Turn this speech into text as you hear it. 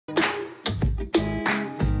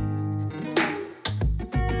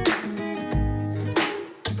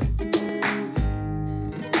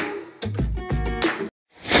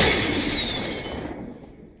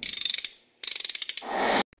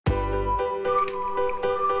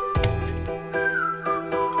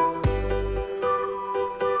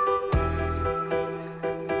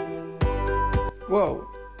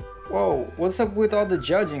what's up with all the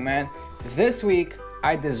judging, man? This week,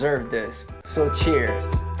 I deserve this. So cheers.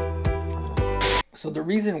 So the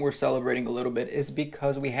reason we're celebrating a little bit is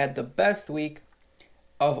because we had the best week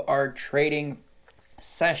of our trading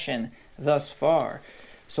session thus far.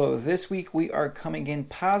 So this week we are coming in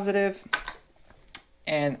positive,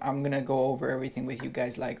 and I'm gonna go over everything with you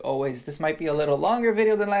guys like always. This might be a little longer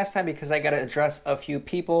video than last time because I gotta address a few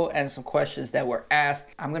people and some questions that were asked.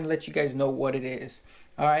 I'm gonna let you guys know what it is.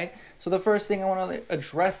 All right, so the first thing I want to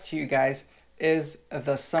address to you guys is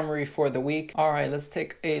the summary for the week. All right, let's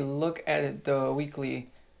take a look at the weekly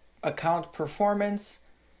account performance.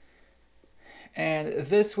 And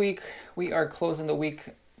this week we are closing the week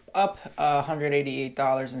up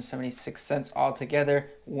 $188.76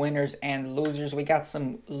 altogether, winners and losers. We got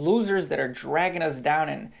some losers that are dragging us down,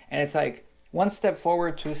 and it's like one step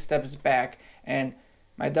forward, two steps back. And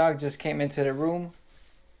my dog just came into the room.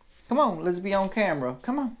 Come on, let's be on camera.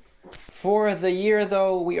 Come on. For the year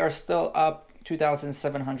though, we are still up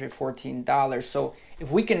 $2,714. So if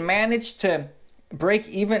we can manage to break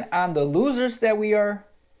even on the losers that we are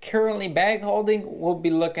currently bag holding, we'll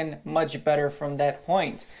be looking much better from that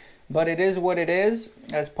point. But it is what it is.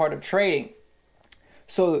 That's part of trading.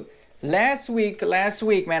 So last week,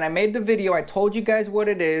 man, I made the video. I told you guys what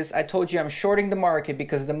it is. I told you I'm shorting the market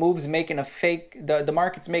because the move's making a fake, the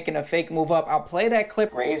market's making a fake move up. I'll play that clip.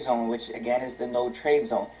 Gray zone, which again is the no trade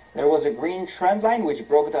zone. There was a green trend line which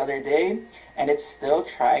broke the other day, and it still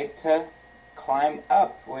tried to climb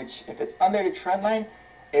up, which if it's under the trend line,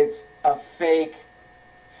 it's a fake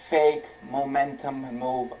momentum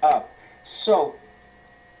move up. So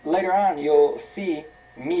later on, you'll see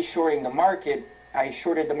me shorting the market. I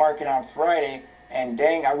shorted the market on Friday, and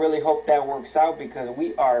dang, I really hope that works out because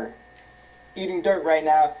we are eating dirt right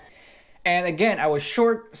now. And again, I was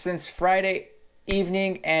short since Friday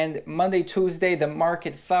evening, and Monday, Tuesday, the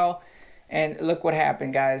market fell. And look what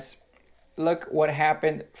happened, guys. Look what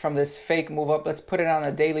happened from this fake move up. Let's put it on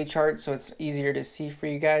a daily chart so it's easier to see for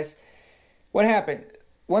you guys. What happened?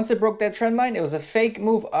 Once it broke that trend line, it was a fake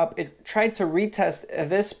move up. It tried to retest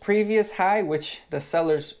this previous high, which the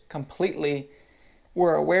sellers completely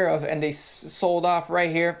were aware of, and they sold off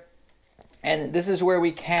right here. And this is where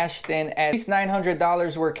we cashed in. At least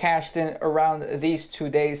 $900 were cashed in around these 2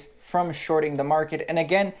 days from shorting the market. And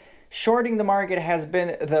again, shorting the market has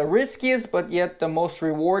been the riskiest, but yet the most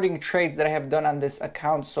rewarding trades that I have done on this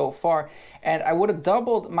account so far. And I would have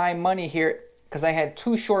doubled my money here because I had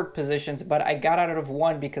 2 short positions, but I got out of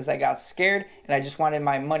one because I got scared and I just wanted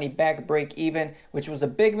my money back, break even, which was a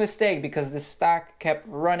big mistake because this stock kept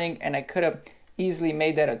running and I could have easily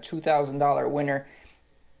made that a $2,000 winner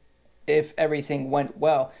if everything went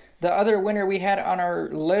well. The other winner we had on our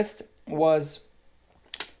list was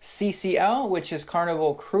CCL, which is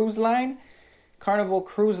Carnival Cruise Line. Carnival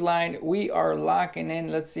Cruise Line, we are locking in.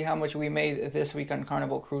 Let's see how much we made this week on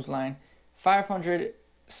Carnival Cruise Line.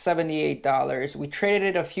 $578. We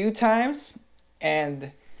traded it a few times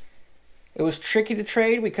and it was tricky to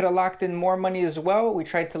trade. We could have locked in more money as well. We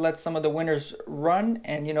tried to let some of the winners run,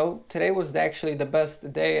 and you know, today was actually the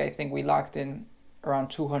best day. I think we locked in around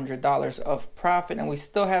 $200 of profit, and we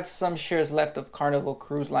still have some shares left of Carnival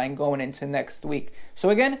Cruise Line going into next week.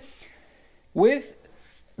 So again, with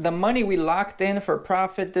the money we locked in for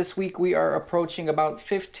profit this week, we are approaching about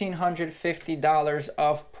 $1,550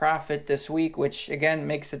 of profit this week, which again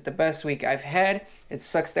makes it the best week I've had. It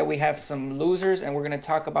sucks that we have some losers, and we're going to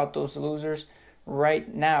talk about those losers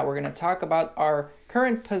right now. We're going to talk about our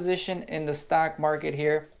current position in the stock market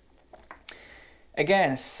here.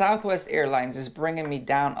 Again, Southwest Airlines is bringing me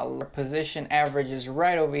down a position. Average is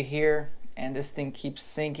right over here, and this thing keeps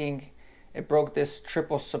sinking. It broke this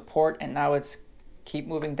triple support, and now it's keep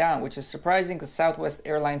moving down, which is surprising because Southwest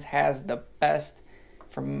Airlines has the best,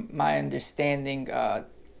 from my understanding,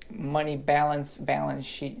 money balance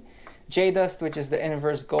sheet. J-Dust, which is the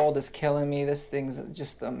inverse gold, is killing me. This thing's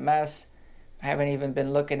just a mess. I haven't even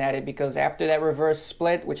been looking at it because after that reverse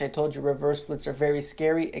split, which I told you reverse splits are very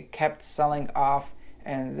scary, it kept selling off,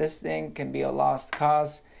 and this thing can be a lost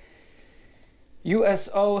cause.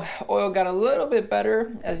 USO oil got a little bit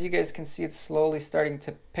better. As you guys can see, it's slowly starting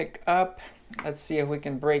to pick up. Let's see if we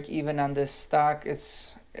can break even on this stock.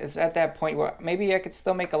 It's at that point where maybe I could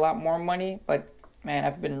still make a lot more money, but man,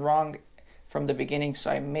 I've been wrong from the beginning,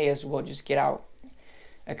 so I may as well just get out.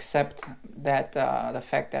 Accept that the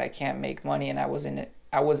fact that I can't make money, and I was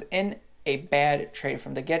in a bad trade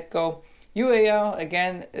from the get-go. UAL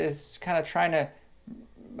again is kind of trying to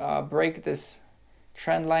break this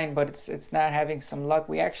trend line, but it's not having some luck.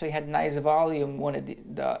 We actually had nice volume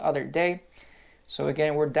the other day. So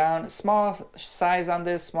again, we're down small size on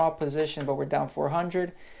this, small position, but we're down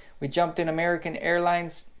 400. We jumped in American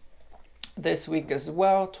Airlines this week as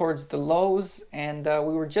well towards the lows, and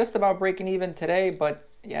we were just about breaking even today, but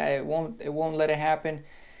yeah, it won't let it happen.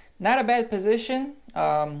 Not a bad position.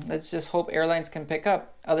 Let's just hope airlines can pick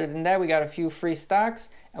up. Other than that, we got a few free stocks,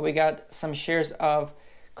 and we got some shares of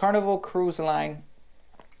Carnival Cruise Line,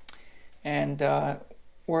 and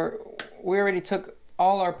we already took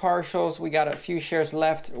all our partials. We got a few shares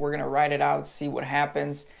left. We're gonna ride it out, see what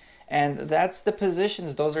happens, and that's the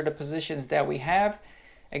positions. Those are the positions that we have.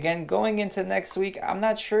 Again, going into next week, I'm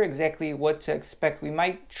not sure exactly what to expect. We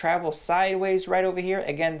might travel sideways right over here.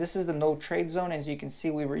 Again, this is the no trade zone. As you can see,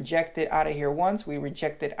 we rejected out of here once. We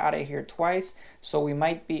rejected out of here twice. So we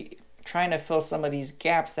might be trying to fill some of these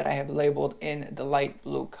gaps that I have labeled in the light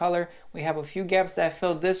blue color. We have a few gaps that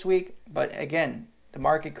filled this week, but again, the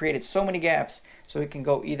market created so many gaps, so it can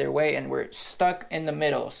go either way, and we're stuck in the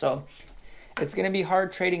middle. So it's going to be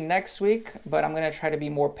hard trading next week, but I'm going to try to be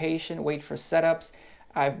more patient, wait for setups.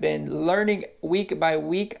 I've been learning week by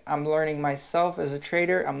week. I'm learning myself as a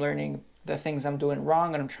trader. I'm learning the things I'm doing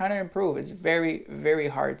wrong, and I'm trying to improve. It's very, very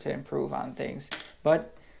hard to improve on things,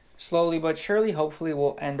 but slowly but surely, hopefully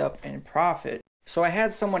we'll end up in profit. So I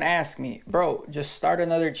had someone ask me, bro, just start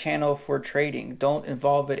another channel for trading. Don't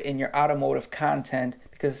involve it in your automotive content,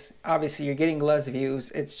 because obviously you're getting less views.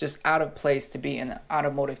 It's just out of place to be in an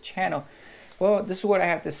automotive channel. Well, this is what I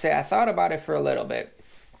have to say. I thought about it for a little bit.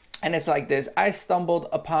 And it's like this. I stumbled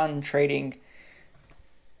upon trading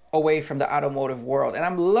away from the automotive world. And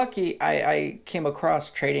I'm lucky I came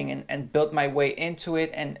across trading and built my way into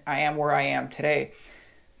it. And I am where I am today.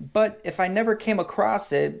 But if I never came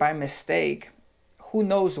across it by mistake, who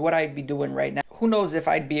knows what I'd be doing right now? Who knows if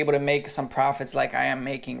I'd be able to make some profits like I am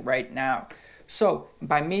making right now? So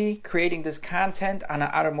by me creating this content on an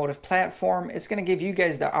automotive platform, it's going to give you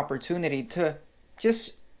guys the opportunity to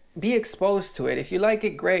just be exposed to it. If you like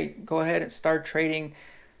it, great. Go ahead and start trading,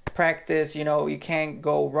 practice. You know, you can't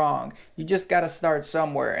go wrong. You just got to start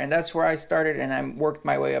somewhere. And that's where I started, and I worked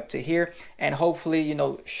my way up to here. And hopefully, you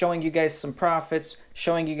know, showing you guys some profits,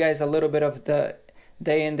 showing you guys a little bit of the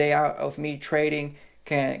day in, day out of me trading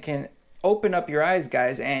can open up your eyes,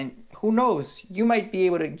 guys. And who knows, you might be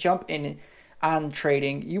able to jump in on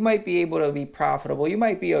trading. You might be able to be profitable. You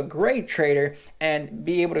might be a great trader and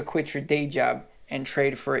be able to quit your day job and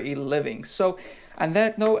trade for a living. So on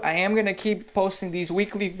that note, I am going to keep posting these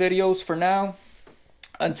weekly videos for now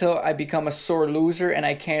until I become a sore loser and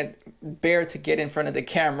I can't bear to get in front of the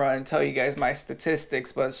camera and tell you guys my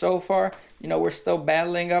statistics. But so far, you know, we're still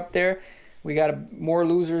battling up there. We got more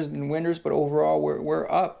losers than winners, but overall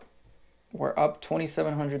we're up. We're up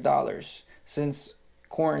 $2,700 since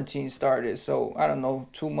quarantine started. So I don't know,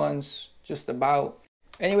 2 months just about.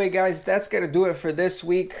 Anyway, guys, that's going to do it for this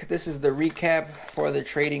week. This is the recap for the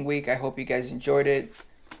trading week. I hope you guys enjoyed it.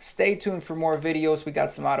 Stay tuned for more videos. We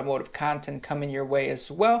got some automotive content coming your way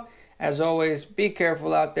as well. As always, be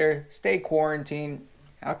careful out there. Stay quarantined.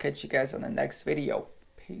 I'll catch you guys on the next video.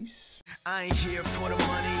 Peace. I ain't here for the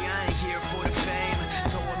money. I ain't here for